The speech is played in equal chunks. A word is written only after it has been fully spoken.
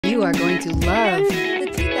You are going to love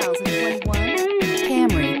the 2021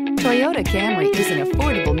 Camry. Toyota Camry is an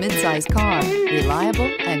affordable midsize car,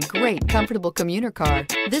 reliable and great comfortable commuter car.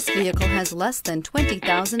 This vehicle has less than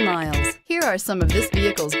 20,000 miles. Here are some of this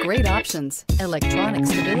vehicle's great options: electronic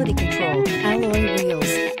stability control, alloy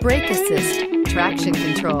wheels, brake assist, traction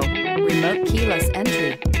control, remote keyless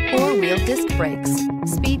entry, four-wheel disc brakes,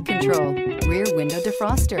 speed control, rear window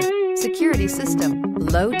defroster, security system,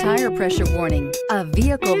 low tire pressure warning. A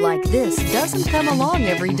vehicle like this doesn't come along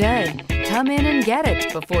every day. Come in and get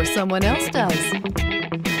it before someone else does.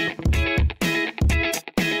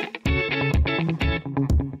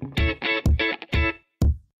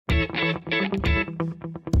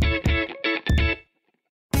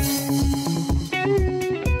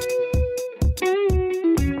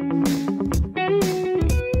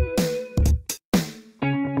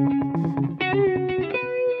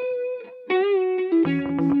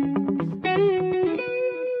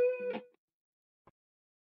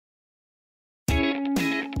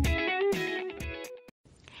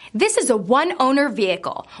 This is a one-owner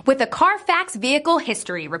vehicle with a Carfax Vehicle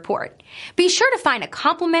History Report. Be sure to find a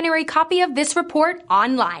complimentary copy of this report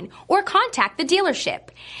online or contact the dealership.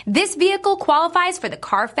 This vehicle qualifies for the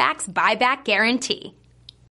Carfax Buyback Guarantee.